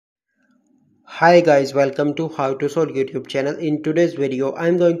Hi guys, welcome to How to Solve YouTube channel. In today's video,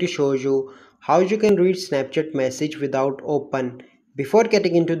 I'm going to show you how you can read Snapchat message without open. Before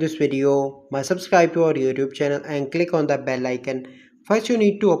getting into this video, must subscribe to our YouTube channel and click on the bell icon. First, you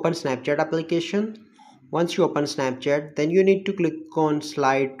need to open Snapchat application. Once you open Snapchat, then you need to click on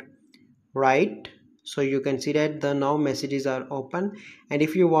slide right. So you can see that the now messages are open. And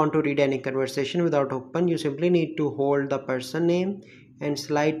if you want to read any conversation without open, you simply need to hold the person name and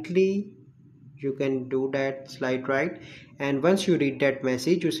slightly you can do that slide right, and once you read that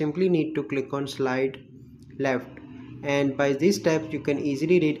message you simply need to click on slide left, and by this step you can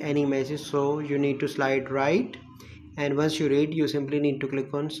easily read any message. So you need to slide right, and once you read you simply need to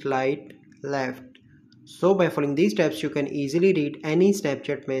click on slide left. So by following these steps you can easily read any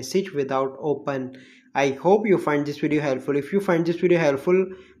Snapchat message without open. I hope you find this video helpful. If you find this video helpful,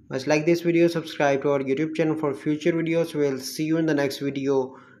 must like this video, subscribe to our YouTube channel for future videos. We'll see you in the next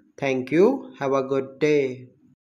video. Thank you. Have a good day.